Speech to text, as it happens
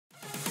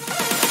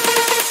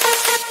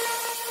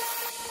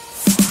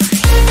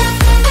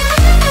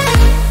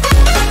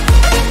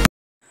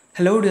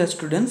Hello dear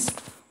students,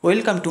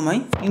 welcome to my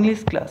English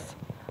class.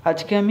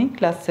 আজকে আমি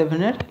class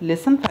 7-এর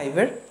lesson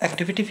 5-এর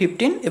activity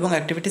 15 এবং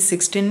activity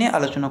 16 নিয়ে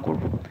আলোচনা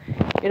করব।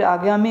 এর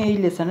আগে আমি এই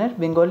লেসনের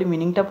বেঙ্গলি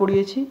মিনিংটা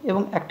পড়িয়েছি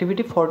এবং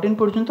অ্যাক্টিভিটি 14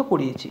 পর্যন্ত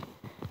পড়িয়েছি।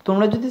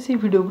 তোমরা যদি সেই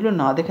ভিডিওগুলো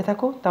না দেখে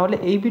থাকো তাহলে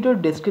এই ভিডিওর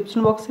ডেসক্রিপশন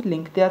বক্সে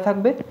লিঙ্ক দেওয়া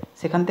থাকবে,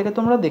 সেখান থেকে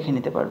তোমরা দেখে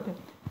নিতে পারবে।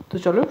 তো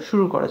চলো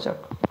শুরু করা যাক।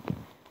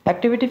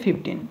 Activity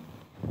 15,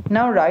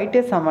 now write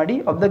a summary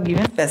of the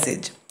given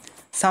passage.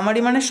 Summary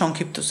মানে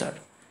সংক্ষিপ্তসার।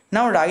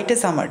 নাও রাইট এ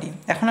সামারি,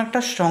 এখন একটা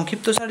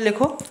সংক্ষিপ্তসার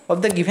লেখো অফ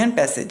দ্য গিভেন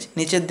প্যাসেজ,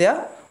 নিচের দেয়া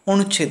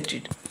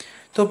অনুচ্ছেদটির।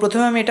 তো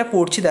প্রথমে আমি এটা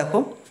পড়ছি, দেখো।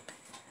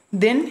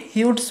 দেন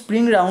he would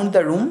spring round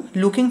the room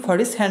looking for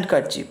his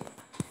handkerchief.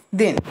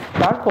 দেন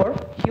তারপর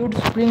he would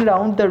spring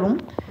round the room,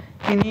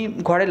 তিনি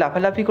ঘরে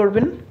লাফালাফি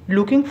করবেন,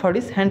 লুকিং ফর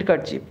হিজ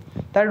হ্যান্ডকারচিপ,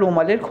 তার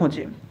রুমালের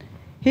খোঁজে।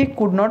 He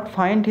could not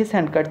find his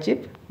handkerchief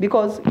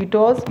because it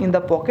was in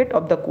the pocket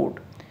of the coat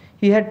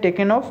he had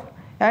taken of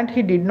and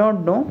he did not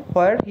know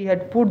where he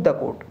had put the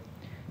coat.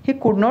 He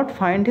could not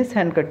find his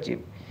handkerchief,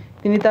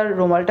 তিনি তার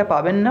রুমালটা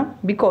পাবেন না,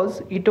 because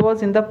it was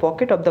in the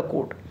pocket of the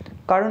coat,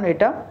 কারণ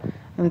এটা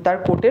তার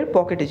কোটের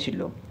পকেটে ছিল।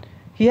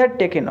 হি হ্যাড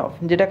টেকেন অফ,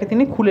 যেটাকে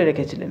তিনি খুলে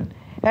রেখেছিলেন।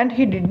 And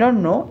he did not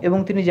know, এবং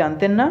তিনি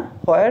জানতেন না,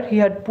 হোয়ার he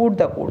had put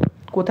the coat,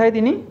 কোথায়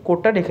তিনি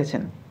কোটটা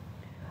রেখেছেন।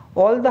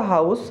 All the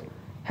house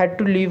had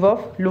to leave of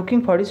looking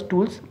for his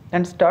tools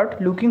and start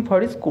looking for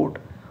his coat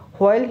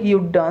while he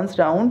would dance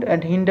round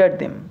and hinder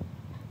them.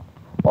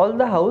 All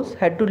the house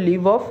had to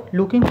leave of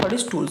looking for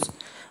his tools,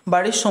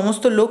 বাড়ির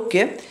সমস্ত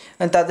লোককে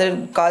তাদের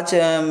কাজ,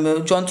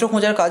 যন্ত্র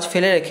খোঁজার কাজ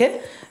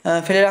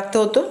ফেলে রাখতে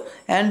হতো।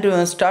 And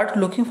start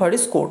looking for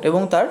his coat,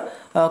 এবং তার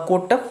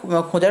কোটটা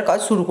খোঁজার কাজ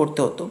শুরু করতে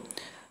হতো।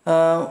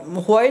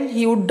 While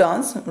he would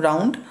dance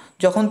round,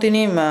 যখন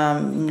তিনি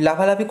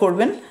লাফালাফি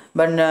করবেন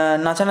বা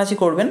নাচানাচি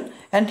করবেন।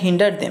 অ্যান্ড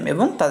হিন্ডার দেম,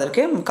 এবং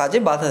তাদেরকে কাজে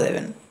বাধা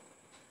দেবেন।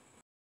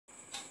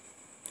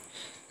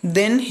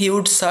 দেন he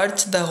would search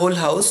the whole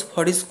house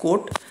for his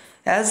coat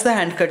as the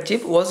handkerchief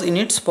was in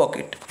it's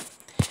pocket.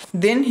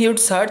 Then he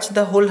would search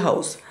the whole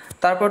house,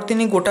 তারপর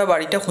তিনি গোটা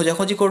বাড়িটা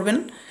খোঁজাখুঁজি করবেন।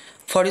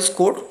 ফর হিজ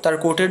কোট, তার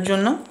কোটের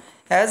জন্য।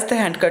 As the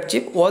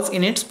handkerchief was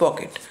in it's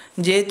pocket,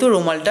 যেহেতু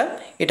রুমালটা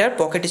এটার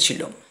পকেটে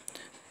ছিল।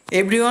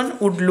 Everyone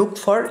would look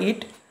for it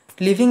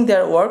living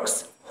there works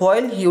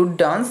while he would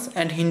dance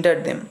and hinder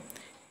them.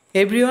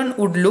 Everyone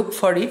would look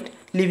for it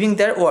living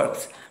there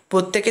works,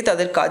 প্রত্যেকে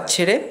তাদের কাজ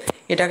ছেড়ে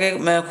এটাকে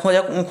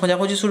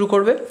খোঁজাখুঁজি শুরু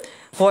করবে।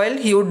 হোয়াইল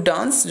হি উড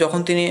ডান্স, যখন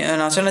তিনি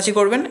নাচানাচি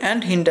করবেন।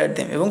 অ্যান্ড হিন্ডার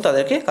দেম, এবং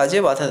তাদেরকে কাজে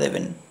বাধা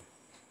দেবেন।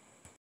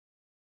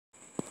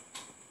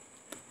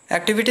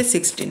 Activity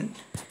 16,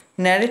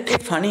 narrate a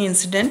funny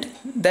incident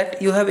that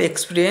you have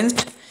experienced.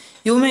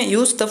 You may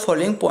use the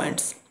following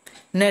points.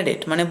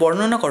 Narrate মানে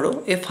বর্ণনা করো,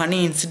 এ ফানি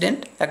ইনসিডেন্ট,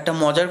 একটা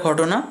মজার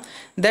ঘটনা,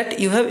 দ্যাট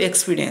ইউ হ্যাভ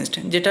এক্সপিরিয়েন্সড,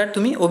 যেটার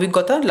তুমি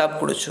অভিজ্ঞতা লাভ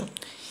করেছো।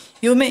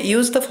 You may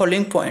use the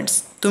following points,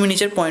 তুমি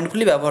নিচের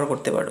পয়েন্টগুলি ব্যবহার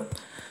করতে পারো।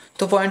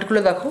 তো পয়েন্টগুলো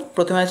দেখো।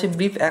 প্রথমে আছে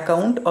brief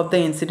account of the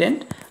incident,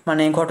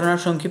 মানে ঘটনার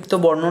সংক্ষিপ্ত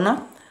বর্ণনা।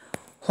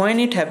 হোয়েন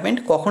ইট হ্যাপেন্ড,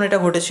 কখন এটা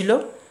ঘটেছিল।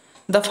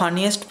 The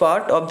funniest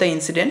part of the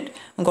incident,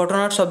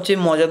 ঘটনার সবচেয়ে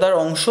মজাদার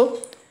অংশ।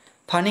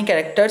 Funny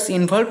characters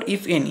involved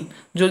if any,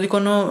 যদি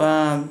কোনো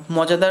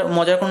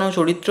মজার কোনো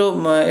চরিত্র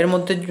এর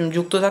মধ্যে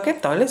যুক্ত থাকে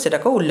তাহলে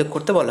সেটাকেও উল্লেখ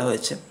করতে বলা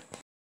হয়েছে।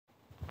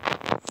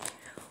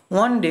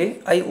 One day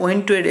I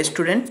went to A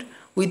restaurant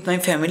with my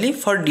family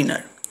for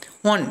dinner.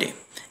 One day,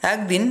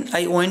 একদিন,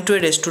 I went to A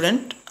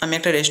restaurant, আমি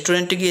একটা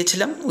রেস্টুরেন্টে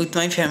গিয়েছিলাম, উইথ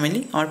মাই ফ্যামিলি,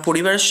 আমার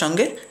পরিবারের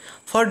সঙ্গে,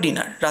 ফর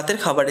ডিনার, রাতের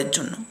খাবারের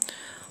জন্য।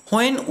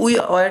 When we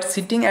were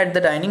sitting at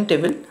the dining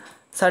table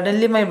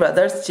suddenly my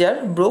brothers chair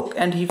broke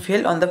and he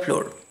fail on the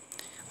floor.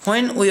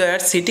 When we were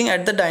sitting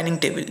at the dining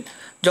table,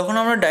 যখন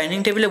আমরা dining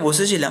টেবিলে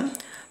বসেছিলাম।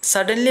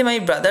 সাডেনলি মাই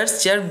brothers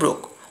chair broke,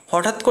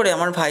 হঠাৎ করে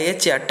আমার ভাইয়ের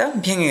চেয়ারটা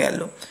ভেঙে গেল।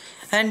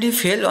 And he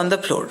fail on the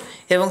floor,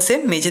 এবং সে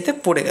মেঝেতে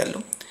পড়ে গেল।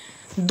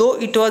 দো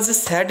ইট ওয়াজ a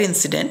sad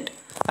incident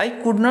I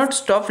could not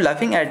stop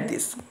লাফিং অ্যাট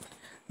দিস।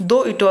 দো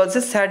ইট ওয়াজ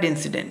এ স্যাড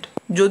ইনসিডেন্ট,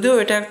 যদিও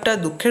এটা একটা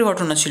দুঃখের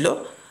ঘটনা ছিল।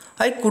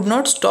 আই কুড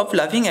নট স্টপ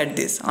লাফিং অ্যাট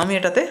দিস, আমি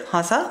এটাতে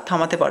হাসা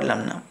থামাতে পারলাম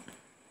না।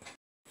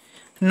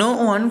 No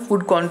one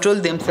could control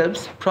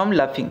themselves from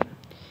লাফিং,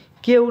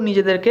 কেউ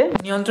নিজেদেরকে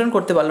নিয়ন্ত্রণ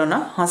করতে পারল না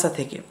হাসা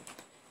থেকে।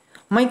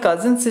 My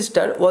cousin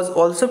sister was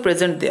also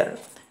present দেয়ার,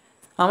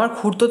 আমার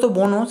খুড়তুতো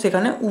বোনও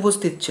সেখানে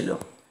উপস্থিত ছিল।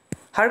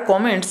 হার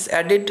comments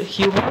added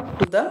humour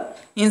to the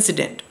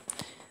incident.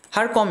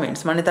 Her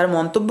comments মানে তার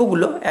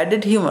মন্তব্যগুলো,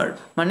 অ্যাডেড হিউমার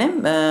মানে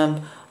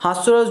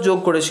হাস্যরস যোগ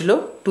করেছিল,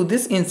 টু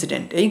দিস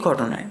ইনসিডেন্ট, এই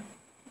ঘটনায়।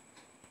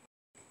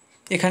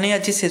 এখানেই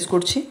আজকে শেষ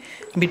করছি।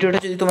 ভিডিওটা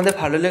যদি তোমাদের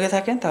ভালো লেগে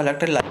থাকে তাহলে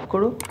একটা লাইক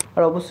করো,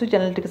 আর অবশ্যই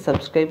চ্যানেলটিকে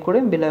সাবস্ক্রাইব করে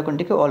বেল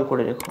আইকনটিকে অল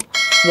করে রেখো,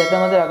 যাতে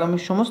আমাদের আগামী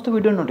সমস্ত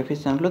ভিডিওর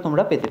নোটিফিকেশানগুলো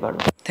তোমরা পেতে পারো।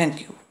 Thank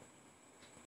you.